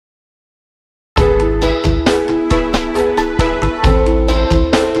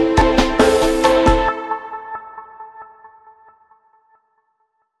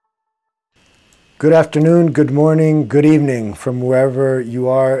Good afternoon, good morning, good evening from wherever you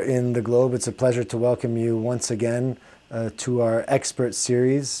are in the globe. It's a pleasure to welcome you once again to our expert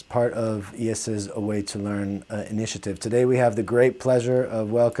series, part of IESE's A Way to Learn initiative. Today we have the great pleasure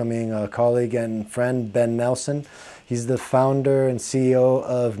of welcoming a colleague and friend, Ben Nelson. He's the founder and CEO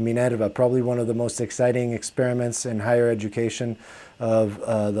of Minerva, probably one of the most exciting experiments in higher education of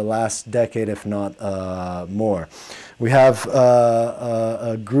the last decade, if not more. We have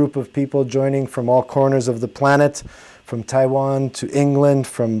a group of people joining from all corners of the planet, from Taiwan to England,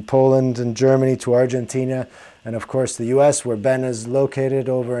 from Poland and Germany to Argentina, and of course the US, where Ben is located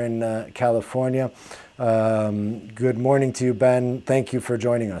over in California. Good morning to you, Ben. Thank you for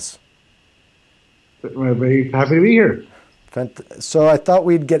joining us. We're very happy to be here. So I thought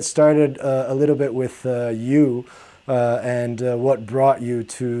we'd get started a little bit with you and what brought you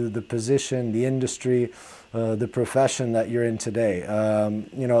to the position, the industry, the profession that you're in today.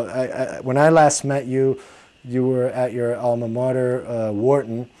 When I last met you, you were at your alma mater,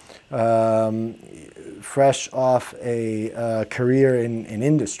 Wharton, fresh off a career in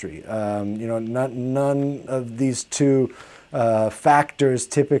industry. None of these two factors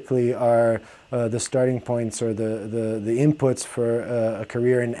typically are the starting points or the inputs for a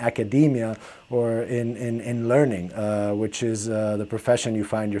career in academia or in learning, which is the profession you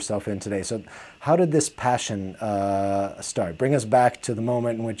find yourself in today. So how did this passion start? Bring us back to the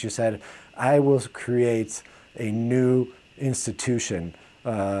moment in which you said, I will create a new institution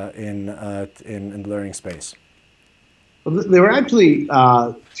in the learning space. Well, there were actually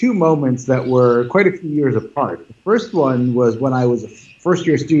two moments that were quite a few years apart. The first one was when I was a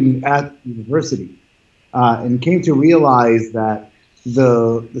first-year student at university and came to realize that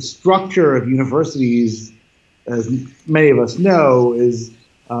the structure of universities, as many of us know, is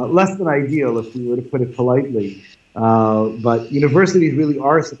less than ideal, if we were to put it politely. But universities really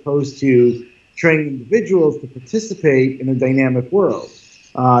are supposed to train individuals to participate in a dynamic world.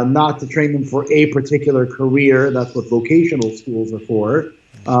 Not to train them for a particular career. That's what vocational schools are for.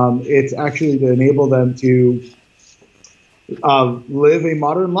 It's actually to enable them to live a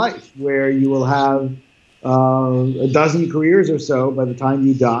modern life where you will have a dozen careers or so by the time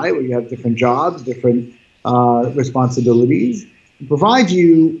you die, where you have different jobs, different responsibilities, and provide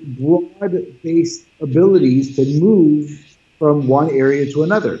you broad-based abilities to move from one area to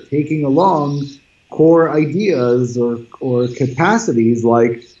another, taking along core ideas or capacities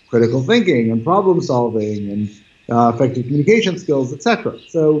like critical thinking and problem solving and effective communication skills, etc.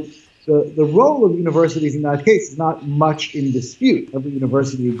 So the role of universities in that case is not much in dispute. Every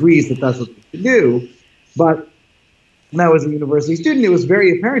university agrees that that's what they should do. But when I was a university student, it was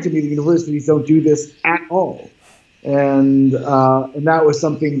very apparent to me that universities don't do this at all. And that was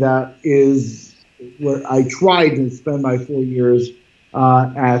something that is where I tried to spend my 4 years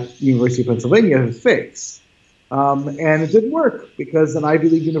at the University of Pennsylvania to fix. And it didn't work because an Ivy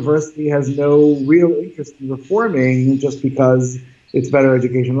League university has no real interest in reforming just because it's better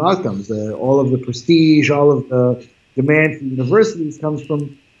educational outcomes. All of the prestige, all of the demand for universities comes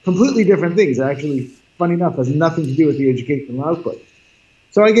from completely different things. Actually, funny enough, has nothing to do with the educational output.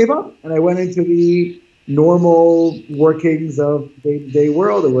 So I gave up and I went into the normal workings of the day-to-day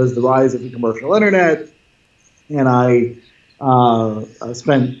world. It was the rise of the commercial internet, and I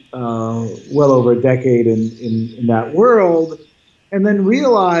spent well over a decade in that world, and then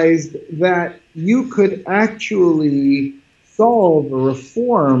realized that you could actually solve or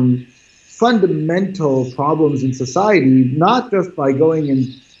reform fundamental problems in society, not just by going and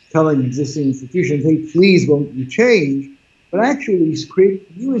telling existing institutions, hey, please won't you change, but actually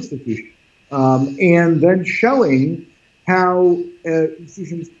create new institutions, and then showing how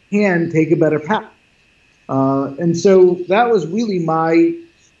institutions can take a better path. And so that was really my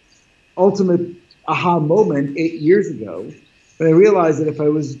ultimate aha moment 8 years ago, when I realized that if I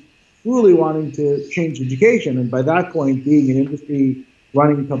was truly wanting to change education, and by that point being in industry,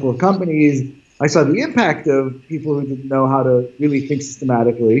 running a couple of companies, I saw the impact of people who didn't know how to really think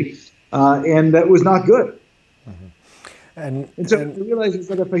systematically, and that was not good. And so I realized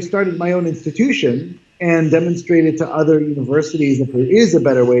that if I started my own institution and demonstrated to other universities that there is a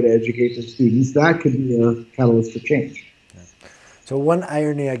better way to educate their students, that could be a catalyst for change. Yeah. So one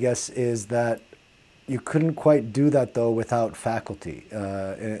irony, I guess, is that you couldn't quite do that, though, without faculty.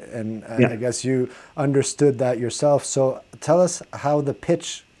 I guess you understood that yourself. So tell us how the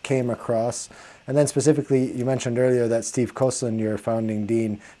pitch came across. And then specifically, you mentioned earlier that Steve Koslin, your founding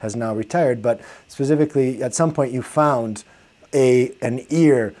dean, has now retired. But specifically, at some point, you found an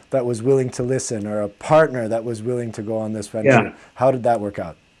ear that was willing to listen, or a partner that was willing to go on this venture. Yeah. How did that work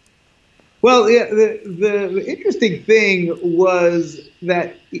out? Well, yeah, the interesting thing was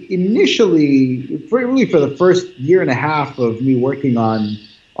that initially, really for the first year and a half of me working on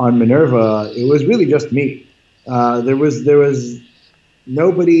Minerva, it was really just me. There was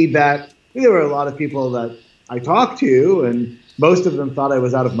nobody that there were a lot of people that I talked to, and most of them thought I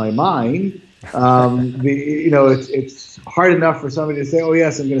was out of my mind. It's hard enough for somebody to say, "Oh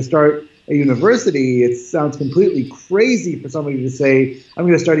yes, I'm going to start a university." It sounds completely crazy for somebody to say, "I'm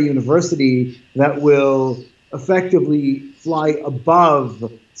going to start a university that will effectively fly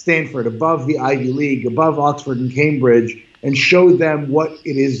above Stanford, above the Ivy League, above Oxford and Cambridge, and show them what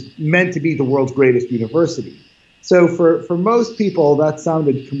it is meant to be the world's greatest university." So for most people, that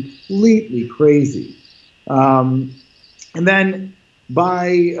sounded completely crazy. And then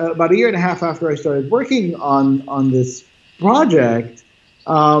by about a year and a half after I started working on this project,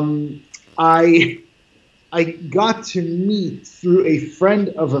 I I got to meet through a friend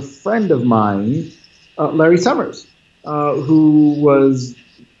of mine, Larry Summers, who was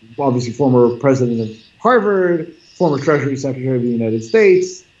obviously former president of Harvard, former Treasury Secretary of the United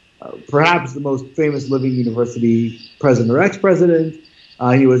States, perhaps the most famous living university president or ex-president.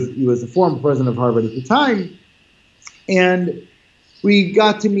 He was the former president of Harvard at the time, and we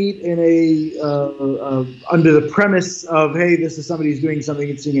got to meet in under the premise of, hey, this is somebody who's doing something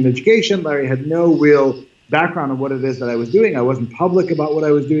interesting in education. Larry had no real background on what it is that I was doing. I wasn't public about what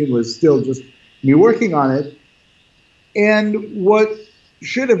I was doing. It was still just me working on it. And what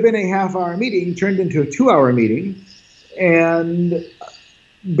should have been a half-hour meeting turned into a 2-hour meeting. And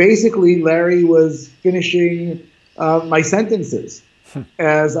basically, Larry was finishing my sentences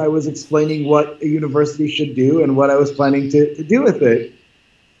as I was explaining what a university should do and what I was planning to do with it.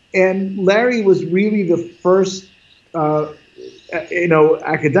 And Larry was really the first,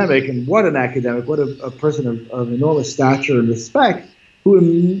 academic, and what an academic, what a person of enormous stature and respect, who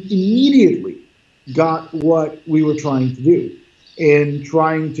immediately got what we were trying to do in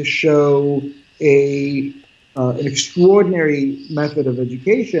trying to show an extraordinary method of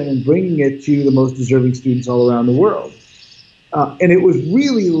education and bringing it to the most deserving students all around the world. And it was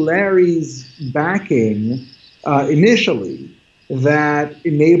really Larry's backing initially that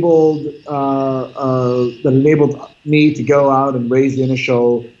enabled me to go out and raise the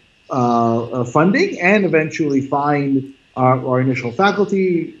initial funding and eventually find our initial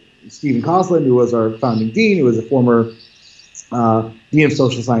faculty. Stephen Coslin, who was our founding dean, who was a former dean of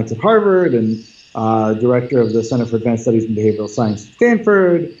social science at Harvard and director of the Center for Advanced Studies in Behavioral Science at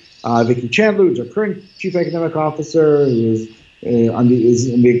Stanford. Vicki Chandler, who's our current chief academic officer, who is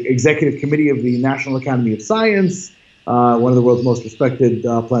in the executive committee of the National Academy of Science, one of the world's most respected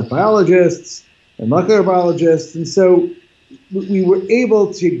plant biologists and molecular biologists. And so we were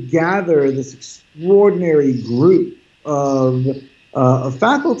able to gather this extraordinary group of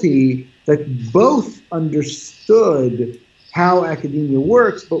faculty that both understood how academia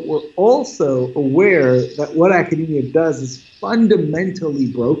works, but were also aware that what academia does is fundamentally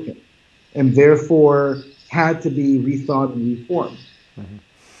broken and therefore had to be rethought and reformed. Mm-hmm.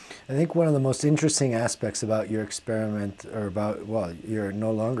 I think one of the most interesting aspects about your experiment, or your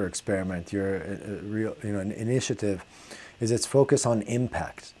no longer experiment, your real, an initiative, is its focus on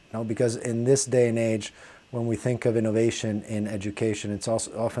impact. Because in this day and age, when we think of innovation in education, it's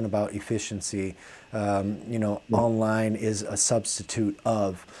also often about efficiency. Online is a substitute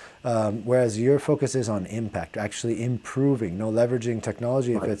of, whereas your focus is on impact, actually improving, leveraging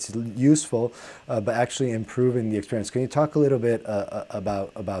technology if it's useful, but actually improving the experience. Can you talk a little bit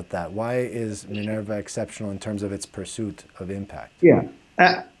about that? Why is Minerva exceptional in terms of its pursuit of impact? Yeah.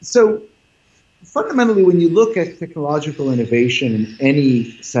 So fundamentally, when you look at technological innovation in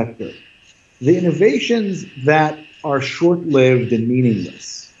any sector, the innovations that are short-lived and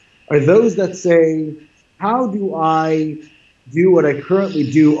meaningless are those that say, how do I do what I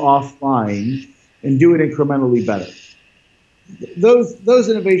currently do offline and do it incrementally better? Those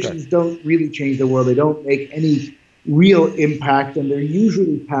innovations don't really change the world. They don't make any real impact, and they're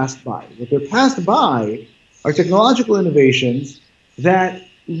usually passed by. What they're passed by are technological innovations that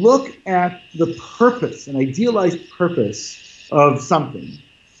look at the purpose, an idealized purpose of something,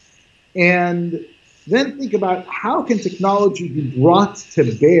 and then think about how can technology be brought to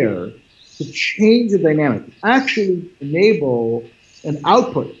bear to change the dynamic, actually enable an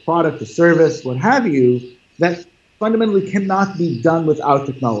output, product, a service, what have you, that fundamentally cannot be done without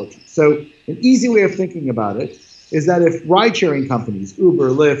technology. So an easy way of thinking about it is that if ride-sharing companies, Uber,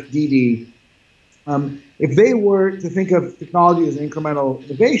 Lyft, Didi, if they were to think of technology as an incremental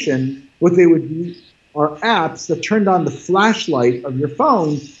innovation, what they would do are apps that turned on the flashlight of your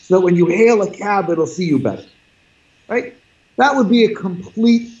phone so that when you hail a cab, it'll see you better, right? that would be a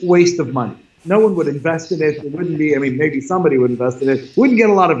complete waste of money. No one would invest in it. It wouldn't be, I mean, maybe somebody would invest in it, wouldn't get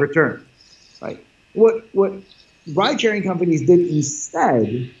a lot of return, right? What ride-sharing companies did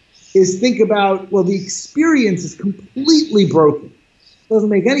instead is think about, well, the experience is completely broken. It doesn't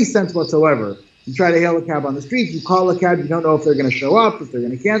make any sense whatsoever. You try to hail a cab on the street, you call a cab, you don't know if they're going to show up, if they're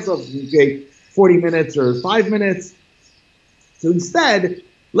going to cancel, if it's going to take 40 minutes or 5 minutes. So instead,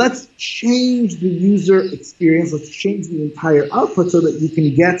 let's change the user experience, let's change the entire output so that you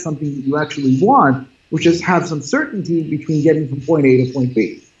can get something that you actually want, which is have some certainty between getting from point A to point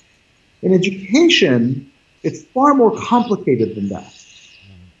B. In education, it's far more complicated than that.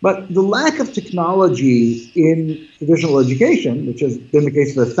 But the lack of technology in traditional education, which has been the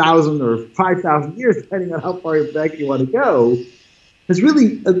case for 1,000 or 5,000 years, depending on how far back you want to go, has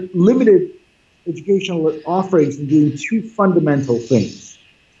really limited educational offerings from doing two fundamental things.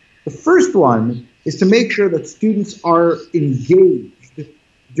 The first one is to make sure that students are engaged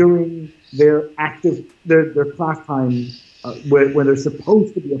during their class time when they're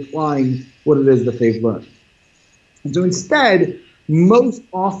supposed to be applying what it is that they've learned. And so instead, most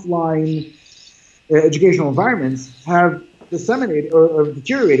offline educational environments have disseminated or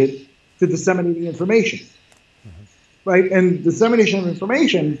deteriorated to disseminating information, right? And dissemination of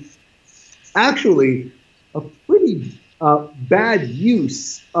information is actually a pretty bad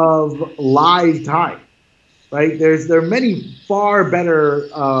use of live time, right? There are many far better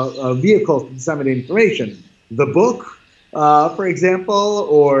vehicles to disseminate information. The book, for example,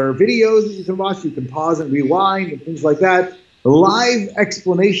 or videos that you can watch, you can pause and rewind and things like that. Live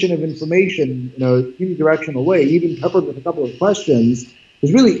explanation of information in a unidirectional way, even peppered with a couple of questions,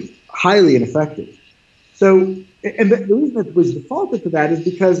 is really highly ineffective. So, and the reason that was defaulted to that is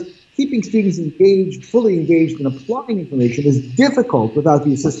because keeping students engaged, fully engaged in applying information is difficult without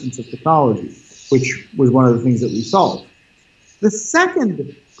the assistance of technology, which was one of the things that we solved. The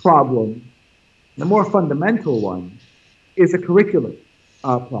second problem, the more fundamental one, is a curriculum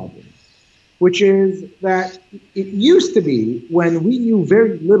problem, which is that it used to be when we knew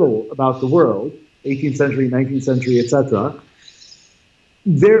very little about the world, 18th century, 19th century, etc.,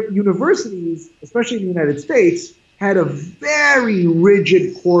 their universities, especially in the United States, had a very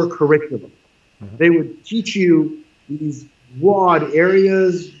rigid core curriculum. They would teach you these broad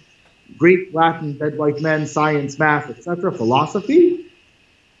areas, Greek, Latin, dead white men, science, math, etc., philosophy.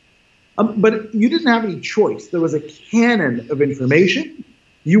 But you didn't have any choice. There was a canon of information.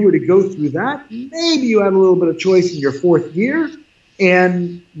 You were to go through that. Maybe you had a little bit of choice in your fourth year,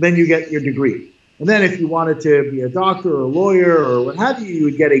 and then you get your degree. And then if you wanted to be a doctor or a lawyer or what have you, you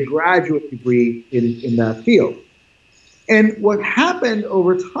would get a graduate degree in that field. And what happened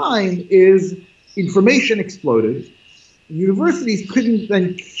over time is information exploded. Universities couldn't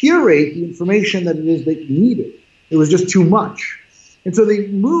then curate the information that it is that you needed. It was just too much. And so they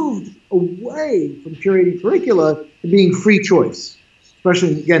moved away from curating curricula to being free choice,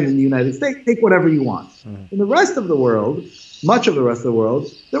 especially, again, in the United States. Take whatever you want. In the rest of the world, much of the rest of the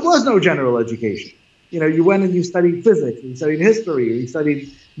world, there was no general education. You know, you went and you studied physics, or you studied history, or you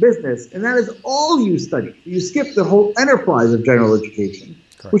studied business, and that is all you studied. You skipped the whole enterprise of general education,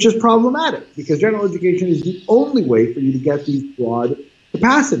 correct, which is problematic because general education is the only way for you to get these broad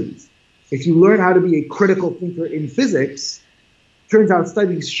capacities. If you learn how to be a critical thinker in physics, turns out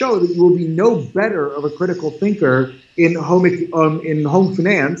studies show that you will be no better of a critical thinker in home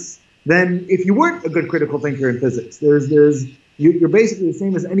finance than if you weren't a good critical thinker in physics. You're basically the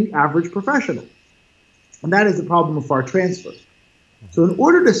same as any average professional. And that is the problem of far transfer. So in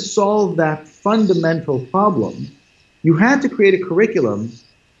order to solve that fundamental problem, you had to create a curriculum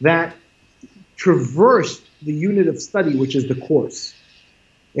that traversed the unit of study, which is the course.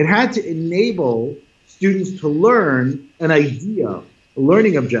 It had to enable students to learn an idea, a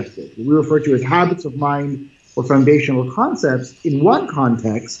learning objective, that we refer to as habits of mind or foundational concepts in one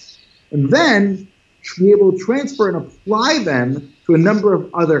context, and then be able to transfer and apply them to a number of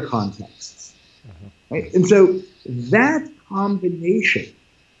other contexts. Right? And so that combination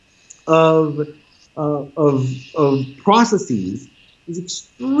of processes is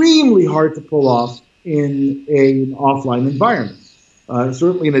extremely hard to pull off in an offline environment,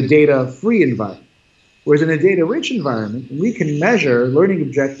 certainly in a data-free environment. Whereas in a data-rich environment, we can measure learning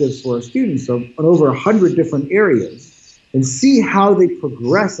objectives for our students on over 100 different areas and see how they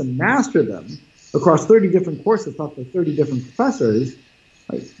progress and master them across 30 different courses taught by 30 different professors.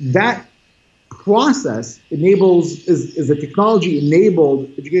 Right? That process is a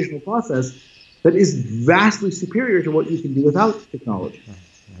technology-enabled educational process that is vastly superior to what you can do without technology.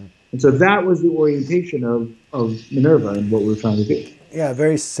 And so that was the orientation of Minerva and what we were trying to do. Yeah, a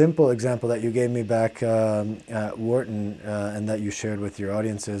very simple example that you gave me back at Wharton, and that you shared with your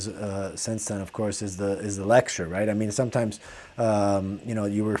audiences since then, of course, is the lecture, right? I mean, sometimes,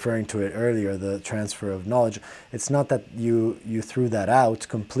 you were referring to it earlier, the transfer of knowledge. It's not that you threw that out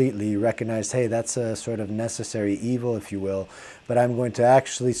completely. You recognized, hey, that's a sort of necessary evil, if you will, but I'm going to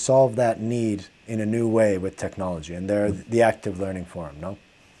actually solve that need in a new way with technology, and they're the active learning forum, no?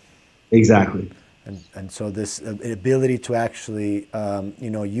 Exactly. And so this ability to actually,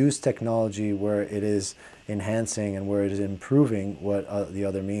 use technology where it is enhancing and where it is improving what the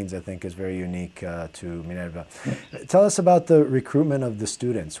other means, I think is very unique to Minerva. Tell us about the recruitment of the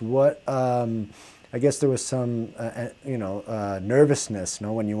students. What, I guess there was some, nervousness,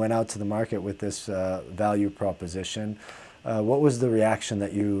 when you went out to the market with this value proposition. What was the reaction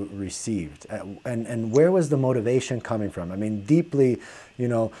that you received? And where was the motivation coming from? I mean, deeply,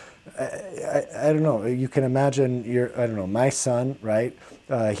 I don't know, you can imagine my son, right?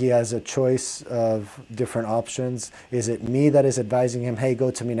 He has a choice of different options. Is it me that is advising him, hey,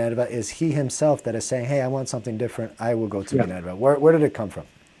 go to Minerva? Is he himself that is saying, hey, I want something different, I will go to Minerva? Where did it come from?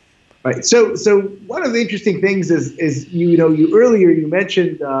 Right. So one of the interesting things is you earlier you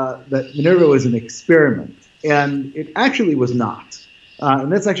mentioned that Minerva was an experiment, and it actually was not.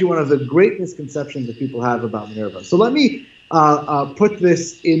 And that's actually one of the great misconceptions that people have about Minerva. So let me put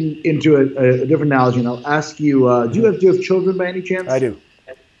this into a different analogy, and I'll ask you: do you have children by any chance? I do.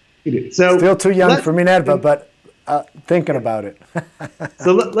 You do. So still too young for Minerva, but thinking about it.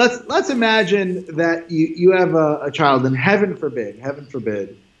 So let's imagine that you have a child, and heaven forbid,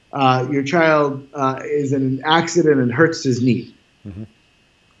 your child is in an accident and hurts his knee. Mm-hmm.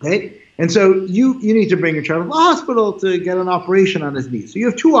 Right? And so you need to bring your child to the hospital to get an operation on his knee. So you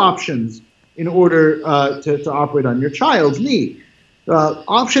have two options in order to operate on your child's knee.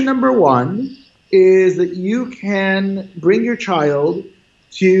 Option number one is that you can bring your child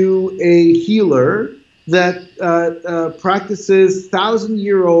to a healer that practices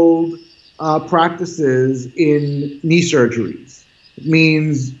 1,000-year-old practices in knee surgeries. It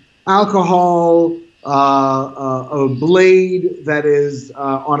means alcohol, a blade that is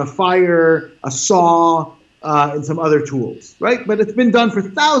on a fire, a saw, and some other tools, right? But it's been done for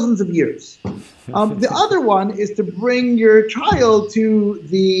thousands of years. The other one is to bring your child to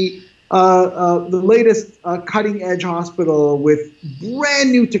the latest cutting-edge hospital with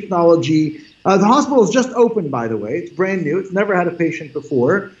brand new technology. The hospital is just opened, by the way. It's brand new. It's never had a patient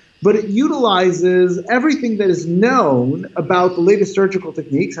before. But it utilizes everything that is known about the latest surgical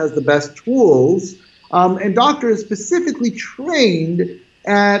techniques, has the best tools, and doctors specifically trained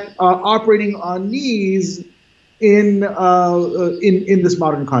at operating on knees in this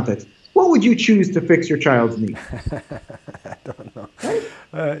modern context. What would you choose to fix your child's knee? I don't know.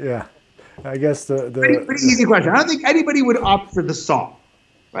 Yeah, I guess pretty easy question. I don't think anybody would opt for the saw.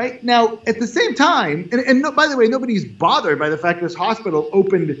 Right? Now, at the same time, and by the way, nobody's bothered by the fact this hospital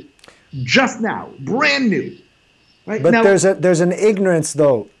opened just now, brand new. Right? But now, there's an ignorance,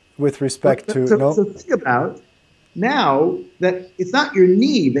 though, with respect to... So think about now that it's not your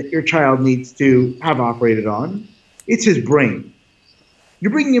knee that your child needs to have operated on, it's his brain.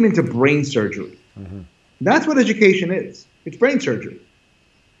 You're bringing him into brain surgery. Mm-hmm. That's what education is. It's brain surgery.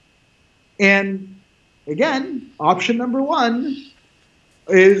 And again, option number one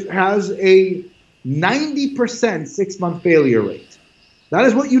has a 90% 6-month failure rate. That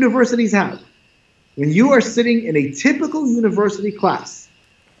is what universities have. When you are sitting in a typical university class,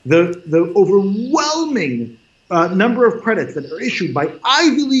 the overwhelming number of credits that are issued by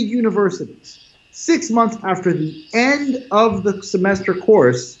Ivy League universities, 6 months after the end of the semester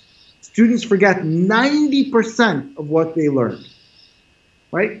course, students forget 90% of what they learned.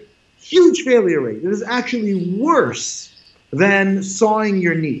 Right? Huge failure rate. It is actually worse than sawing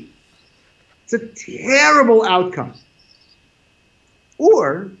your knee. It's a terrible outcome.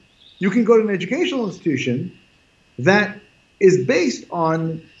 Or you can go to an educational institution that is based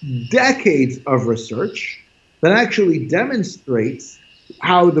on decades of research that actually demonstrates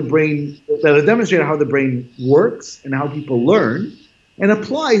how the brain works and how people learn, and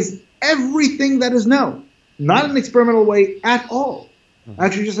applies everything that is known. Not in an experimental way at all.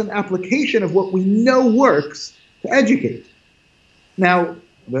 Actually just an application of what we know works to educate. Now,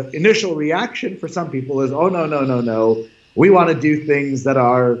 the initial reaction for some people is, oh, no. We want to do things that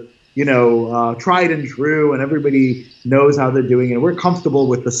are, tried and true, and everybody knows how they're doing it. We're comfortable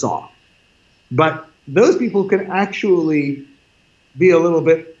with the saw. But those people can actually be a little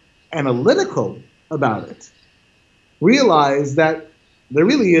bit analytical about it. Realize that there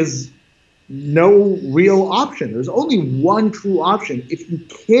really is no real option. There's only one true option if you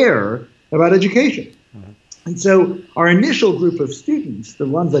care about education. Mm-hmm. And so our initial group of students, the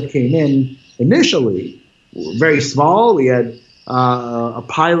ones that came in initially, were very small. We had a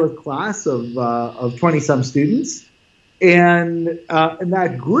pilot class of 20-some students. And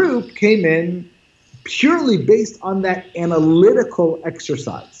that group came in purely based on that analytical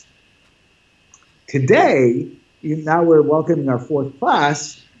exercise. Today, now we're welcoming our fourth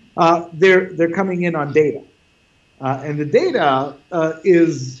class, they're coming in on data. And the data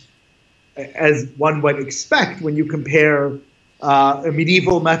is, as one would expect when you compare a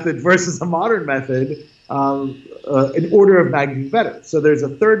medieval method versus a modern method, an order of magnitude better. So there's a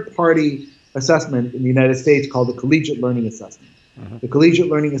third-party assessment in the United States called the Collegiate Learning Assessment. Mm-hmm. The Collegiate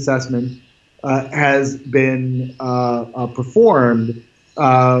Learning Assessment has been performed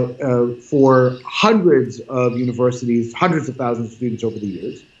for hundreds of universities, hundreds of thousands of students over the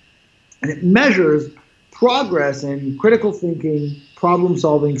years. And it measures progress in critical thinking, problem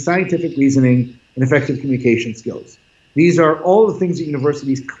solving, scientific reasoning, and effective communication skills. These are all the things that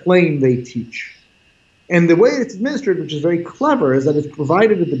universities claim they teach. And the way it's administered, which is very clever, is that it's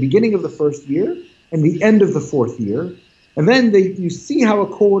provided at the beginning of the first year and the end of the fourth year. And then you see how a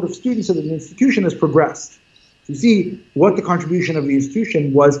cohort of students at an institution has progressed. You see what the contribution of the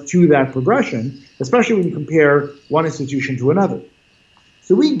institution was to that progression, especially when you compare one institution to another.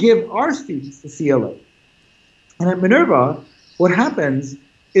 So we give our students the CLA. And at Minerva, what happens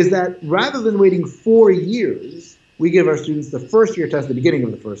is that rather than waiting 4 years, we give our students the first year test at the beginning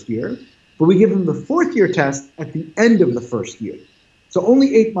of the first year, but we give them the fourth year test at the end of the first year. So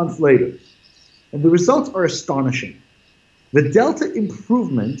only 8 months later. And the results are astonishing. The delta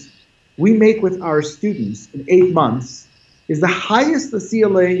improvement we make with our students in 8 months is the highest the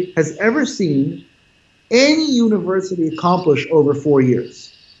CLA has ever seen any university accomplish over 4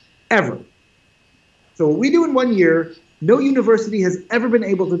 years, ever. So what we do in 1 year, no university has ever been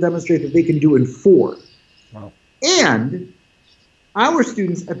able to demonstrate that they can do in 4. Wow. And our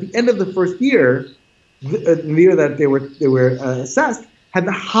students at the end of the first year, the year that they were assessed, had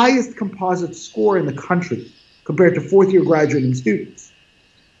the highest composite score in the country compared to fourth-year graduating students.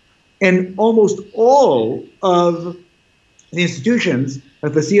 And almost all of the institutions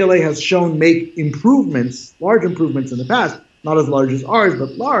that the CLA has shown make improvements, large improvements in the past, not as large as ours,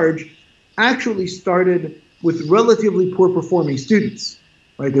 but large, actually started with relatively poor performing students.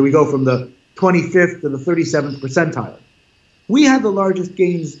 Right? There we go from the 25th to the 37th percentile. We had the largest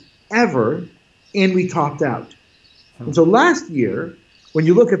gains ever, and we topped out. And so last year, when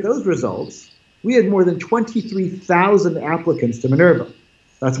you look at those results, we had more than 23,000 applicants to Minerva.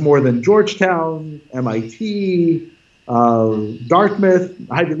 That's more than Georgetown, MIT, Dartmouth,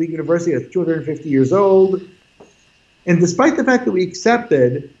 Ivy League University that's 250 years old. And despite the fact that we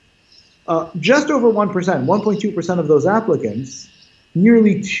accepted just over 1%, 1.2% of those applicants,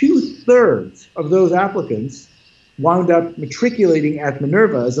 nearly 2/3 of those applicants wound up matriculating at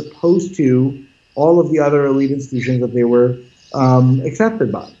Minerva as opposed to all of the other elite institutions that they were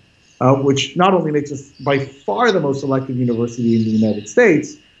accepted by, which not only makes us by far the most selective university in the United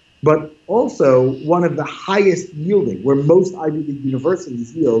States, but also one of the highest yielding, where most Ivy League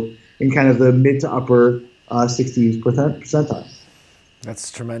universities yield in kind of the mid to upper 60s percentile.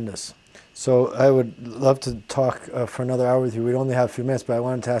 That's tremendous. So I would love to talk for another hour with you. We only have a few minutes, but I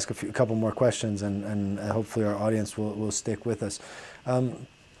wanted to ask a couple more questions, and hopefully our audience will stick with us.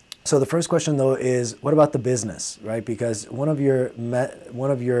 So the first question, though, is what about the business, right? Because one of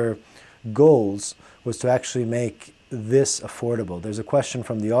your goals was to actually make this affordable. There's a question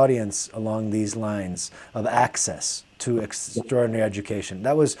from the audience along these lines of access to extraordinary education.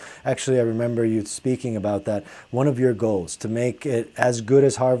 That was actually, I remember you speaking about that, one of your goals, to make it as good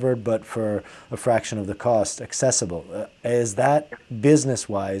as Harvard, but for a fraction of the cost, accessible. Is that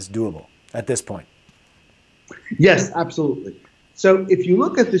business-wise doable at this point? Yes, absolutely. So if you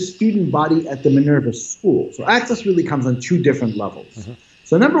look at the student body at the Minerva school, so access really comes on two different levels. Mm-hmm.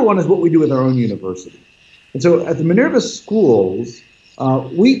 So number one is what we do with our own university. And so at the Minerva schools,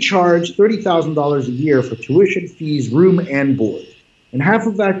 we charge $30,000 a year for tuition, fees, room, and board. And half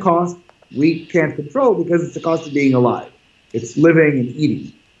of that cost we can't control because it's the cost of being alive. It's living and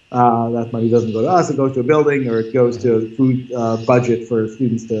eating. That money doesn't go to us, it goes to a building, or it goes to a food budget for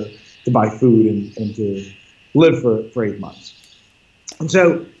students to buy food and to live for 8 months. And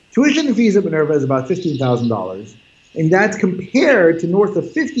so tuition and fees at Minerva is about $15,000. And that's compared to north of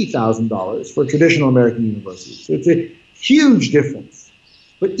 $50,000 for traditional American universities. So it's a huge difference.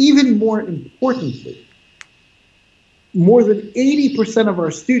 But even more importantly, more than 80% of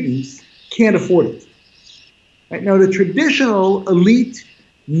our students can't afford it. Right now, the traditional elite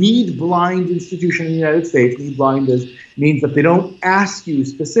need-blind institution in the United States. Need-blind means that they don't ask you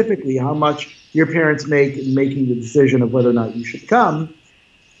specifically how much your parents make in making the decision of whether or not you should come.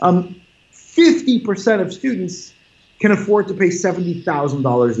 50% of students can afford to pay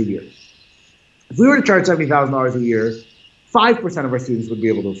 $70,000 a year. If we were to charge $70,000 a year, 5% of our students would be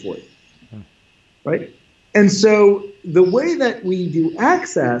able to afford it, right? And so the way that we do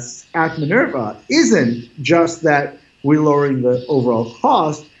access at Minerva isn't just that we're lowering the overall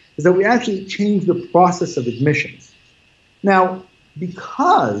cost, is that we actually change the process of admissions. Now,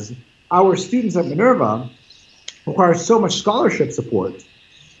 because our students at Minerva require so much scholarship support,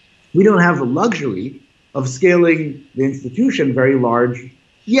 we don't have the luxury of scaling the institution very large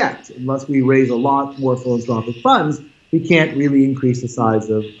yet. Unless we raise a lot more philanthropic funds, we can't really increase the size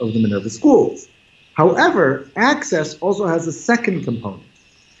of the Minerva schools. However, access also has a second component.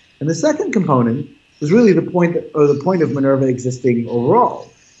 And the second component is really the point of Minerva existing overall.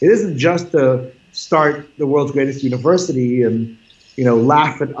 It isn't just to start the world's greatest university and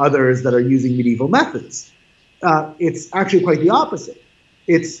laugh at others that are using medieval methods. It's actually quite the opposite.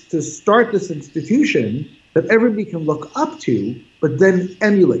 It's to start this institution that everybody can look up to, but then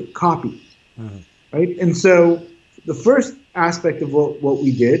emulate, copy, right? And so the first aspect of what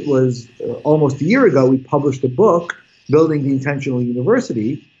we did was almost a year ago, we published a book, Building the Intentional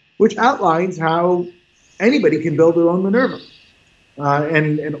University, which outlines how anybody can build their own Minerva.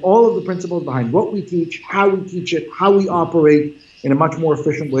 And all of the principles behind what we teach it, how we operate in a much more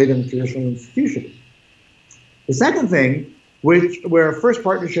efficient way than a traditional institution. The second thing, where our first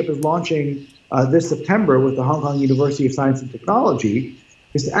partnership is launching this September with the Hong Kong University of Science and Technology,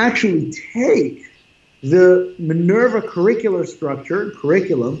 is to actually take the Minerva curricular structure,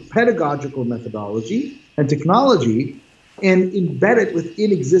 curriculum, pedagogical methodology, and technology, and embed it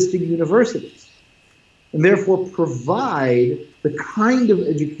within existing universities. And therefore provide the kind of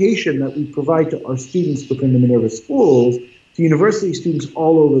education that we provide to our students within the Minerva schools to university students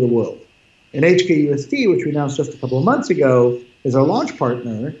all over the world. And HKUST, which we announced just a couple of months ago, is our launch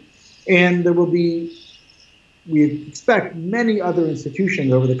partner. And there will be, we expect, many other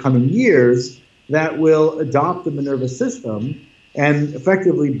institutions over the coming years that will adopt the Minerva system and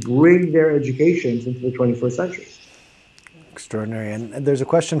effectively bring their educations into the 21st century. Extraordinary. And there's a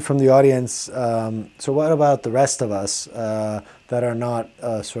question from the audience. So what about the rest of us that are not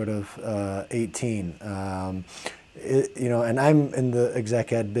 18? And I'm in the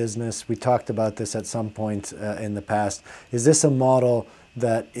exec ed business. We talked about this at some point in the past. Is this a model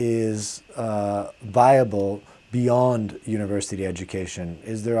that is viable beyond university education?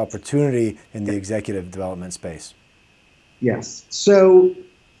 Is there opportunity in the executive development space? Yes. So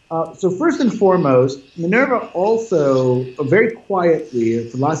first and foremost, Minerva also very quietly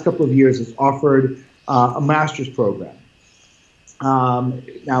for the last couple of years has offered a master's program.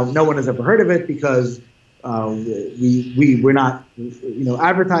 Now, no one has ever heard of it because we were not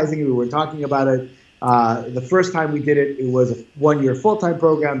advertising it. We weren't talking about it. The first time we did it, it was a one-year full-time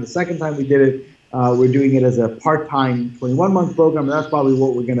program. The second time we did it, we're doing it as a part-time 21-month program. And that's probably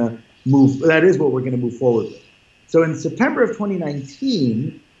what we're going to move. That is what we're going to move forward with. So in September of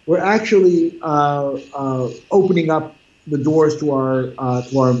 2019, we're actually opening up the doors to our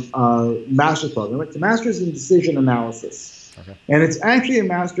master's program. It's a master's in decision analysis. Okay. And it's actually a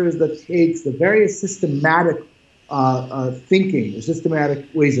master's that takes the various systematic thinking, systematic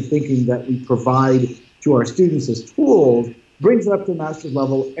ways of thinking that we provide to our students as tools, brings it up to the master's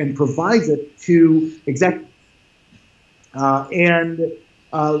level and provides it to executives. And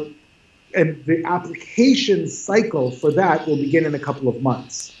the application cycle for that will begin in a couple of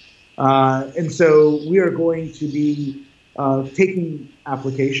months. And so we are going to be taking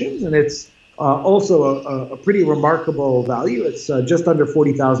applications, and it's also a pretty remarkable value. It's just under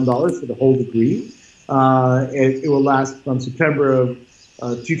 $40,000 for the whole degree. It will last from September of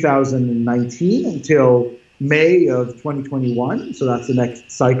 2019 until May of 2021. So that's the next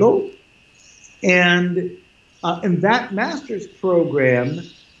cycle. And that master's program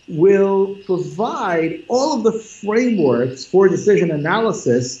will provide all of the frameworks for decision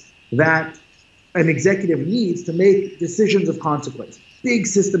analysis that an executive needs to make decisions of consequence, big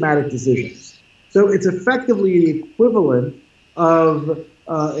systematic decisions. So it's effectively the equivalent of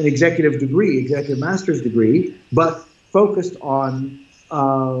an executive degree, executive master's degree, but focused on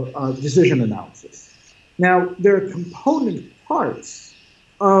decision analysis. Now, there are component parts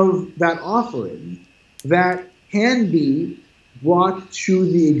of that offering that can be brought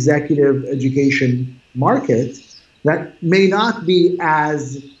to the executive education market that may not be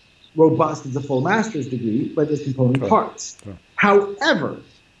as robust as a full master's degree, but there's component parts. However,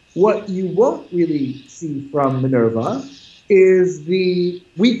 what you won't really see from Minerva is the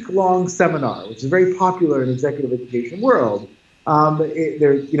week-long seminar, which is very popular in executive education world.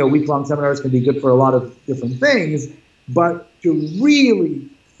 Week-long seminars can be good for a lot of different things, but to really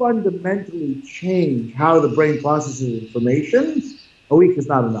fundamentally change how the brain processes information, a week is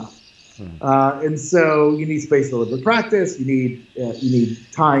not enough. And so you need space for deliberate practice. You need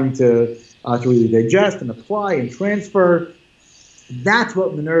time to really digest and apply and transfer. That's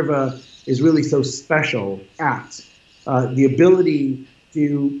what Minerva is really so special at. The ability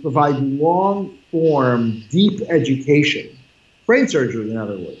to provide long-form, deep education, brain surgery, in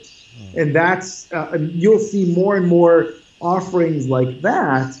other words. And that's, you'll see more and more offerings like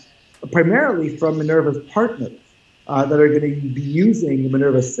that, primarily from Minerva's partners that are going to be using the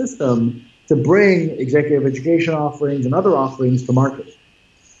Minerva system to bring executive education offerings and other offerings to market.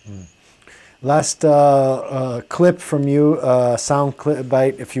 Last clip from you, sound clip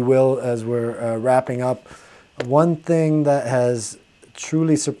bite, if you will, as we're wrapping up. One thing that has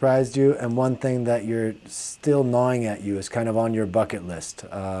truly surprised you and one thing that you're still gnawing at you is kind of on your bucket list.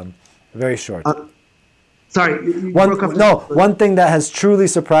 Very short. Sorry, you broke up. One thing that has truly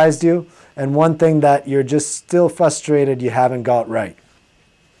surprised you and one thing that you're just still frustrated you haven't got right.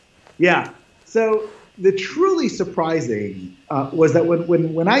 Yeah. So the truly surprising was that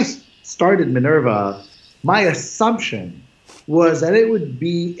when I started Minerva, my assumption was that it would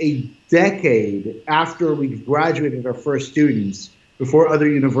be a decade after we graduated our first students before other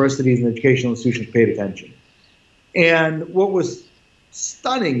universities and educational institutions paid attention. And what was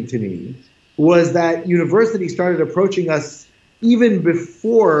stunning to me was that universities started approaching us even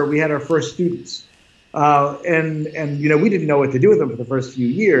before we had our first students. And we didn't know what to do with them for the first few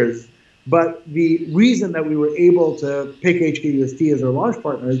years. But the reason that we were able to pick HKUST as our launch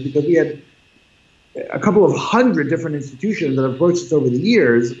partner is because we had a couple of hundred different institutions that have approached us over the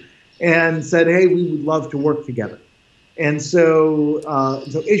years and said, hey, we would love to work together. And so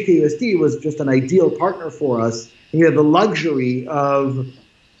HKUST was just an ideal partner for us. And we had the luxury of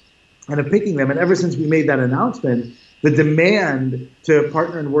kind of picking them. And ever since we made that announcement, the demand to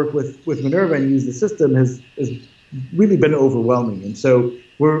partner and work with Minerva and use the system has really been overwhelming. And so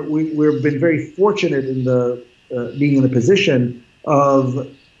we've been very fortunate in being in the position of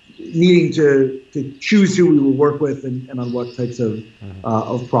needing to choose who we will work with and on what types of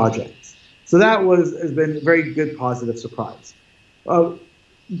projects. So that has been a very good positive surprise.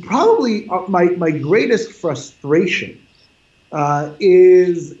 Probably my greatest frustration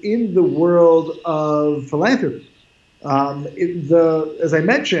is in the world of philanthropy. As I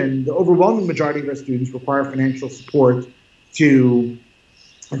mentioned, the overwhelming majority of our students require financial support to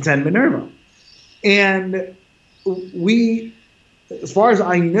attend Minerva. And we, as far as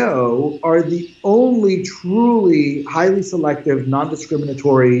I know, are the only truly highly selective,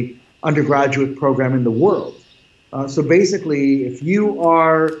 non-discriminatory undergraduate program in the world. So basically, if you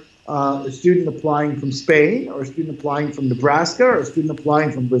are a student applying from Spain, or a student applying from Nebraska, or a student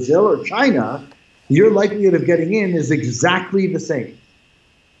applying from Brazil or China, your likelihood of getting in is exactly the same,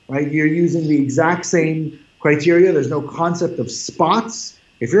 right? You're using the exact same criteria. There's no concept of spots.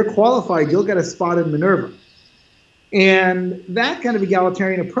 If you're qualified, you'll get a spot in Minerva. And that kind of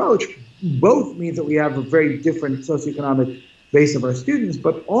egalitarian approach both means that we have a very different socioeconomic base of our students,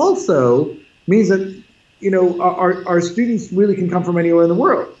 but also means that our students really can come from anywhere in the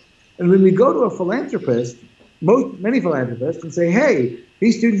world. And when we go to a philanthropist, many philanthropists, and say, hey,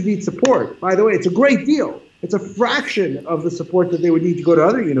 these students need support. By the way, it's a great deal. It's a fraction of the support that they would need to go to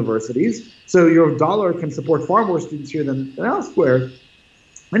other universities. So your dollar can support far more students here than elsewhere.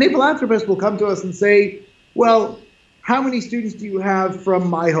 Many philanthropists will come to us and say, well, how many students do you have from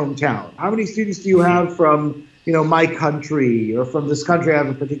my hometown? How many students do you have from my country, or from this country I have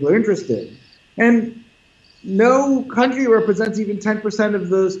a particular interest in? And no country represents even 10% of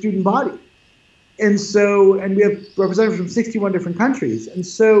the student body. And we have representatives from 61 different countries. And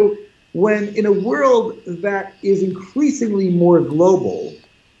so when in a world that is increasingly more global,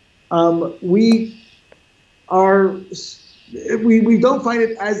 we don't find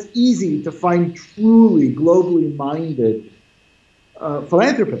it as easy to find truly globally minded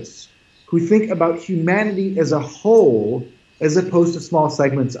philanthropists who think about humanity as a whole as opposed to small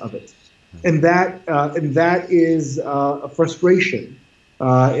segments of it. And that is a frustration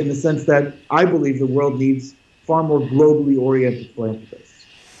in the sense that I believe the world needs far more globally oriented philanthropists.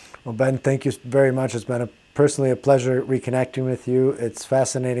 Well, Ben, thank you very much. It's been personally a pleasure reconnecting with you. It's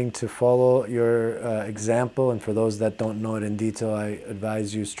fascinating to follow your example. And for those that don't know it in detail, I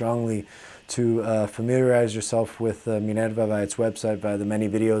advise you strongly to familiarize yourself with Minerva via its website, via the many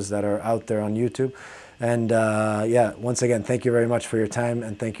videos that are out there on YouTube. And once again, thank you very much for your time,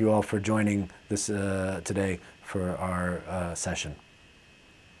 and thank you all for joining this today for our session.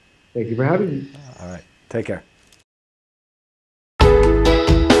 Thank you for having me. All right. Take care.